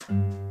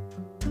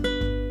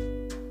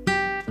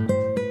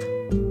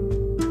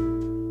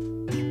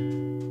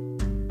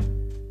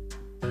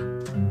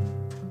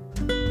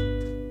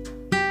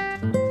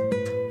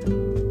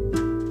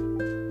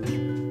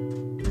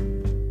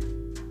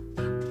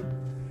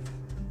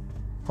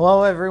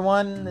Hello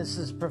everyone, this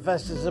is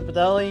Professor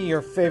Zipadelli,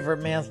 your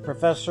favorite math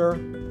professor,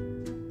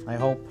 I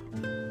hope.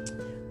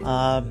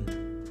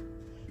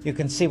 You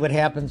can see what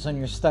happens when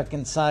you're stuck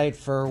inside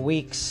for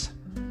weeks.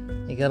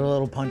 You get a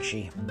little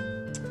punchy.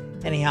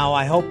 Anyhow,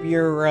 I hope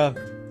you're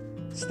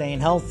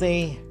staying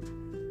healthy,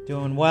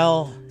 doing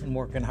well, and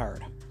working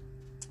hard.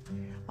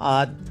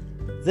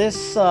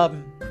 This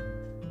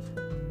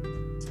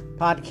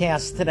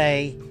podcast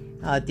today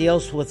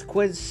deals with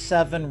Quiz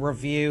 7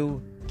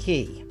 Review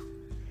Key.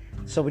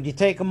 So would you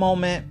take a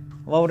moment,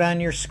 load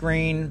on your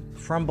screen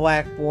from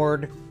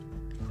Blackboard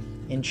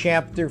in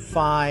Chapter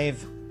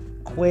 5,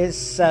 Quiz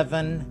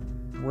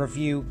 7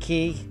 Review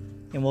Key,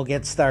 and we'll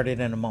get started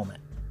in a moment.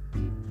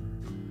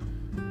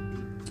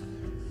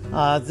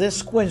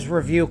 This quiz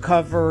review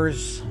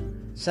covers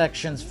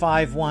sections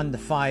 5.1 to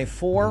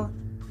 5.4,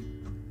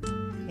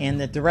 and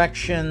the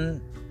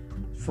direction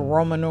for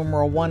Roman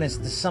numeral 1 is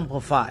to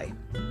simplify.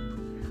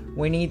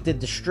 We need to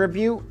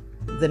distribute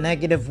the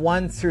negative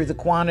 1 through the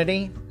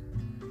quantity,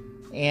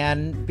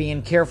 and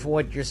being careful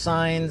with your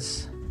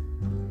signs.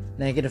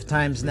 Negative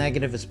times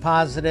negative is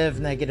positive,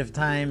 negative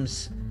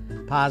times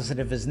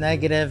positive is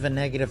negative, and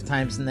negative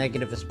times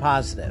negative is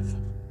positive.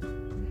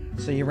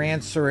 So your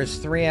answer is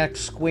 3x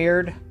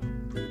squared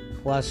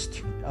plus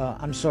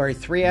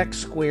 3x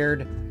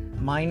squared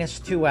minus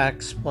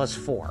 2x plus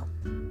 4.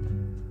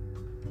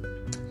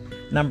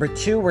 Number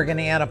 2, we're going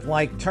to add up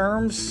like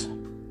terms.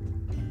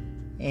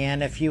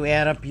 And if you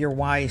add up your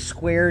y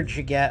squared,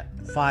 you get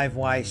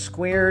 5y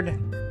squared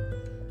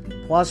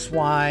plus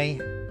y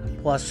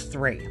plus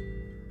 3.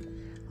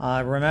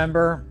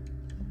 Remember,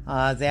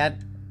 that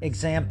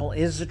example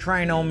is a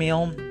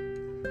trinomial.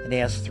 It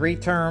has 3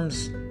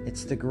 terms.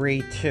 It's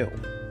degree 2.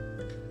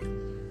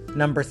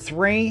 Number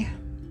 3,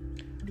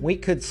 we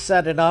could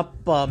set it up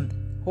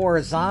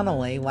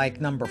horizontally like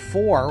number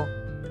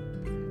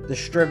 4.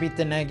 Distribute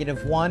the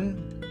negative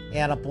 1,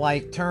 add up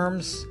like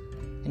terms,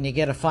 and you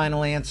get a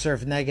final answer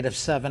of negative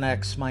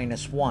 7x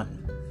minus 1.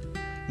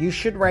 You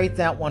should write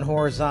that one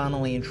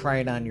horizontally and try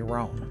it on your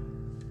own.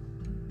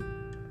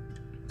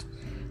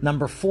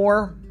 Number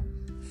 4,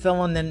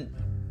 fill in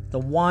the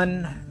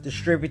 1,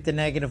 distribute the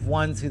negative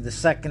 1 through the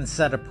second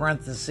set of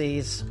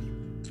parentheses,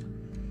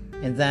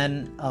 and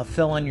then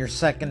fill in your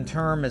second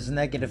term as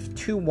negative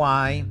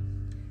 2y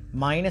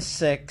minus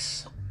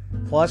 6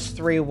 plus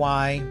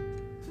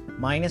 3y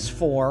minus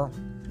 4,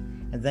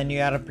 and then you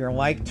add up your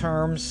like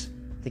terms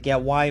to get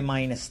y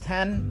minus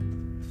 10.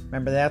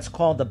 Remember, that's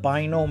called a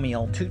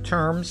binomial. 2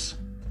 terms.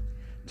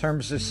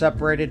 Terms are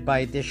separated by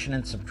addition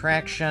and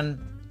subtraction,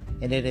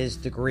 and it is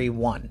degree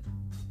 1.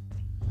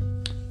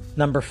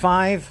 Number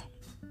 5,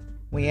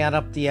 we add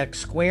up the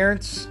x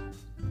squareds,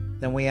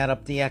 then we add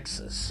up the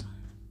x's.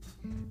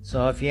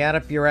 So if you add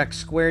up your x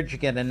squared, you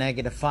get a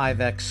negative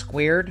 5x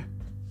squared.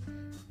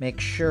 Make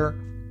sure,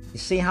 you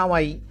see how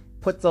I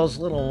put those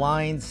little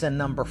lines in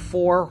number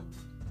 4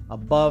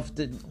 above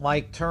the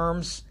like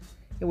terms?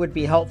 It would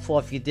be helpful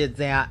if you did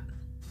that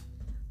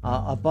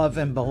above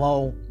and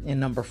below in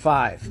number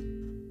 5.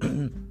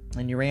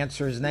 And your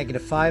answer is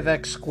negative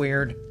 5x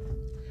squared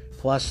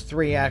plus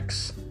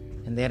 3x,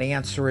 and that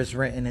answer is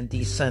written in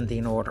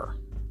descending order.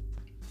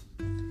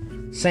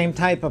 Same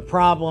type of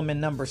problem in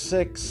number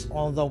 6,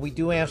 although we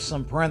do have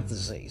some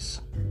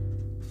parentheses.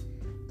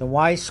 The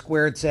y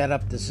squareds add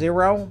up to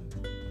 0.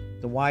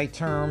 The y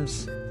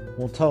terms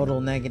will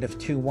total negative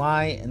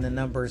 2y, and the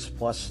number is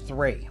plus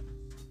 3.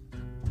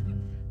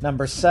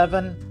 Number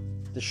 7,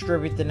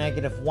 distribute the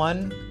negative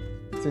 1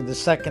 through the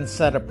second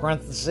set of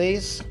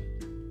parentheses.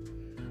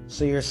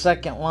 So your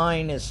second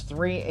line is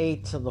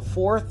 3a to the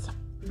 4th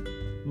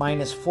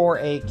minus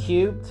 4a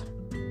cubed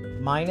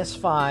minus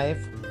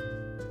 5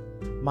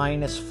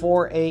 minus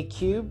 4a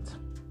cubed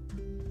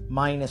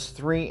minus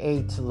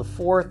 3a to the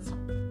 4th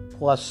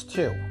plus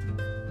 2.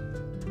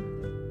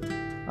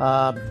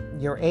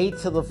 Your a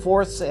to the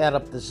 4ths add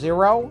up to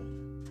 0.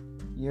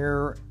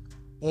 Your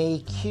a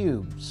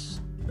cubes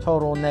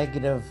total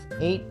negative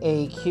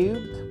 8a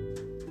cubed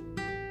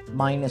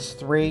minus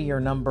 3. Your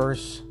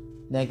numbers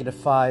negative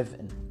 5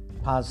 and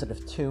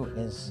positive 2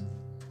 is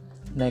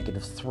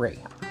negative 3.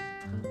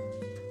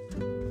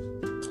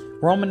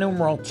 Roman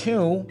numeral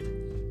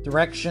 2,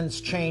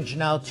 directions change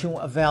now to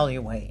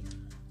evaluate.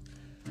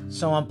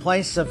 So in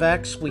place of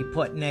x, we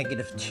put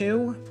negative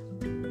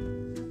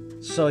 2.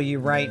 So you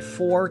write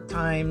 4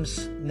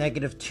 times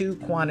negative 2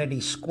 quantity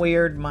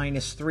squared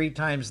minus 3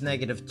 times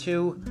negative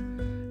 2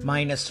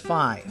 minus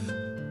 5.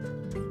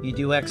 You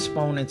do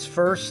exponents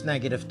first.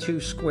 Negative 2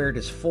 squared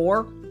is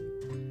 4.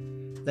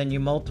 Then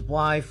you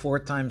multiply 4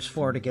 times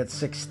 4 to get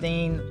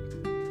 16.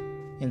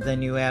 And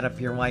then you add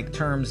up your like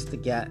terms to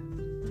get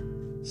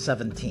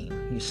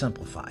 17. You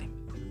simplify.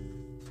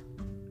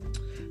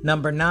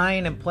 Number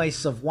 9, in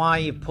place of y,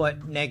 you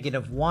put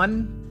negative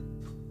 1.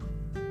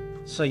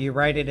 So you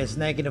write it as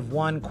negative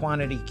 1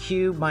 quantity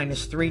cubed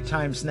minus 3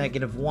 times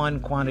negative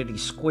 1 quantity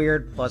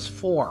squared plus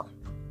 4.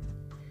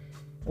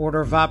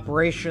 Order of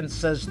operations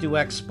says do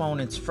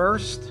exponents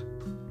first.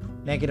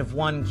 Negative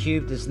 1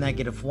 cubed is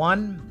negative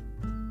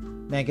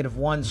 1. Negative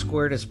 1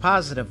 squared is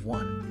positive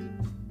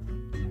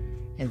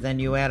 1. And then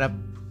you add up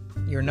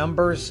your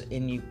numbers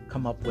and you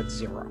come up with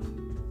 0.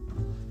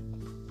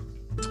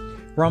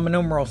 Roman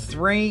numeral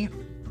 3,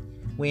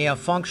 we have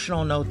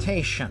functional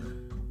notation.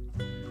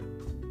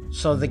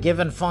 So the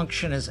given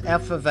function is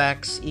f of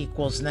x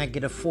equals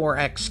negative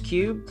 4x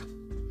cubed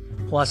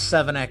plus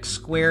 7x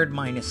squared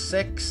minus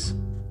 6.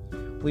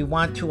 We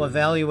want to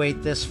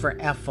evaluate this for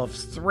f of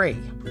 3.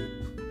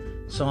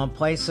 So in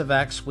place of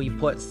x, we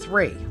put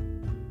 3.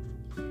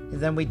 And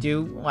then we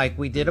do like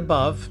we did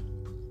above.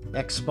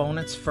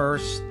 Exponents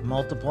first,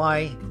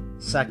 multiply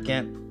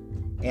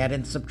second, add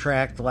and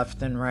subtract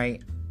left and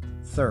right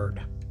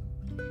third.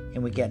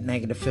 And we get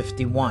negative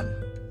 51.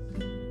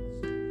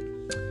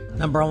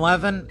 Number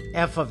 11,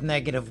 f of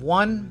negative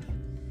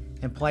 1.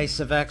 In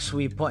place of x,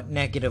 we put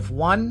negative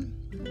 1.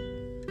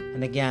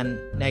 And again,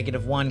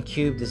 negative 1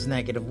 cubed is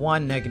negative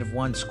 1. Negative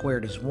 1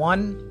 squared is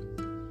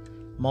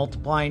 1.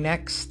 Multiply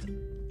next.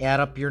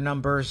 Add up your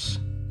numbers.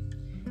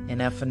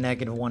 And f of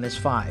negative 1 is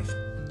 5.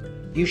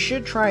 You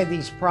should try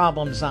these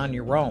problems on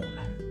your own,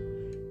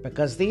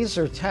 because these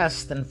are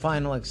test and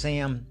final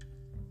exam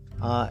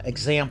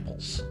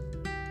examples.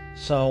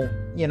 So,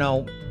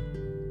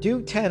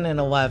 do 10 and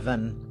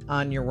 11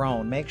 on your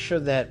own. Make sure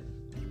that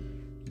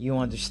you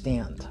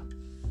understand.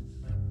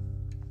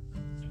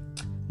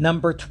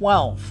 Number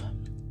 12,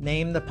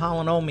 name the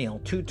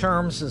polynomial. 2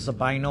 terms is a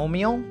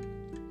binomial.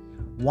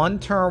 1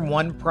 term,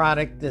 1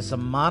 product is a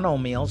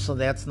monomial, so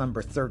that's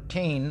number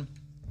 13.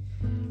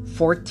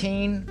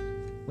 14,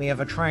 we have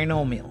a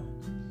trinomial.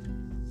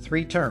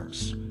 3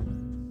 terms.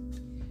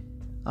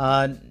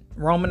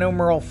 Roman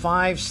numeral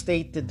 5,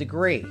 state the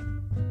degree.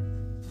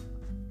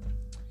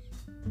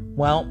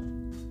 Well,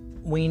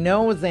 we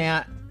know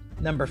that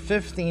number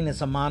 15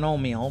 is a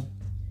monomial,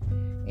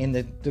 and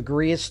the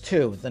degree is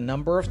 2. The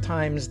number of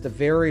times the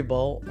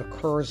variable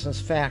occurs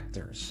as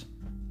factors.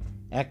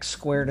 X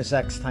squared is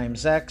x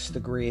times x,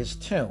 degree is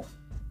 2.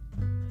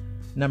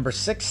 Number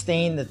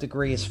 16, the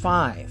degree is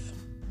 5.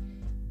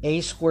 A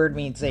squared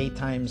means a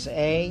times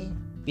a.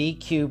 B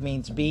cubed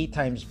means b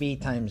times b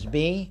times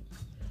b.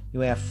 You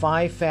have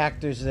 5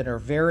 factors that are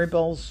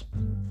variables.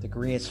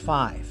 Degree is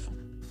 5.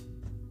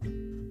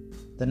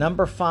 The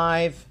number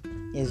 5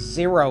 is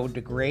 0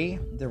 degree.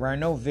 There are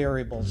no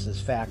variables as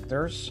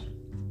factors.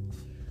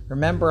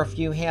 Remember, if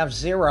you have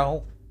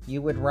 0,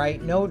 you would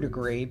write no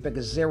degree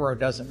because 0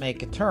 doesn't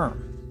make a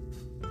term.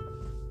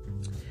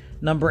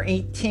 Number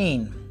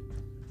 18.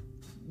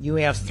 You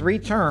have 3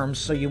 terms,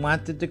 so you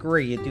want the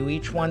degree. You do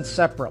each one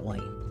separately.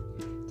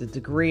 The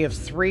degree of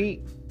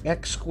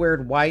 3x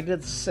squared y to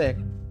the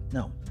 6th.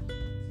 No,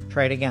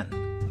 try it again.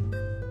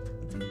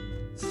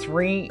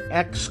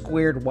 3x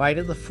squared y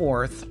to the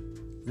 4th.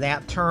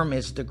 That term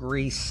is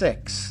degree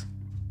 6.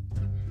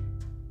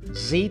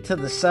 Z to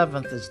the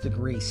 7th is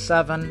degree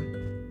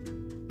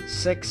 7.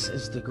 6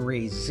 is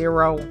degree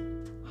 0.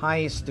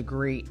 Highest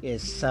degree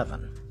is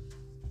 7.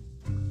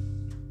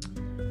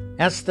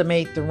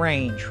 Estimate the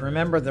range.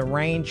 Remember, the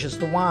range is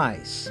the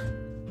y's.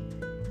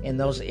 And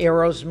those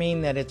arrows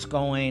mean that it's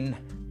going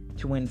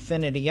to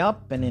infinity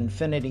up and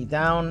infinity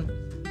down.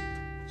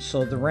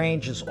 So the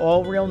range is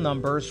all real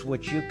numbers,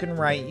 which you can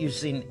write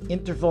using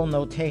interval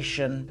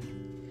notation,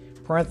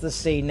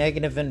 parenthesis,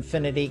 negative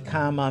infinity,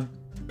 comma,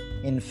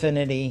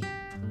 infinity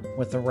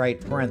with the right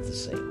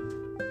parenthesis.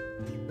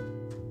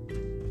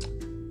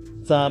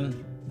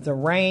 The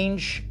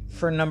range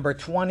for number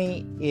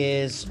 20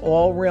 is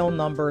all real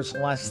numbers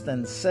less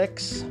than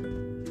 6,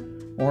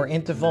 or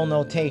interval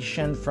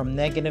notation from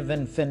negative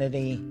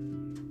infinity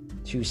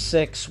to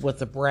 6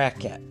 with a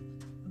bracket.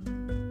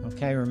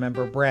 Okay,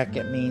 remember,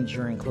 bracket means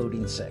you're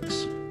including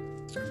 6.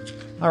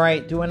 All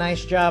right, do a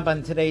nice job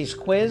on today's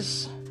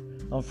quiz.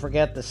 Don't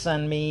forget to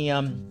send me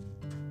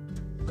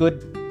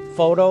good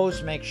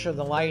photos. Make sure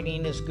the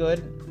lighting is good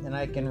and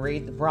I can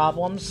read the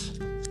problems.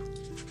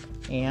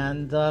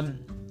 And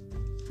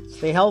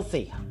stay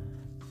healthy.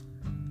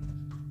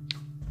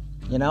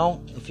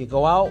 If you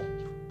go out,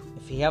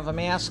 if you have a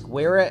mask,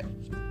 wear it.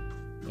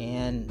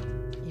 And,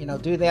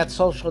 do that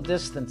social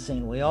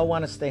distancing. We all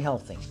want to stay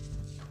healthy.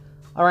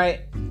 All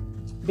right.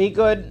 Be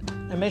good.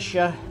 I miss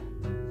you.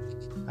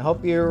 I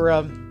hope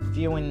you're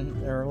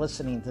viewing or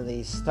listening to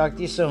these. Talk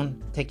to you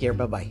soon. Take care.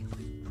 Bye-bye.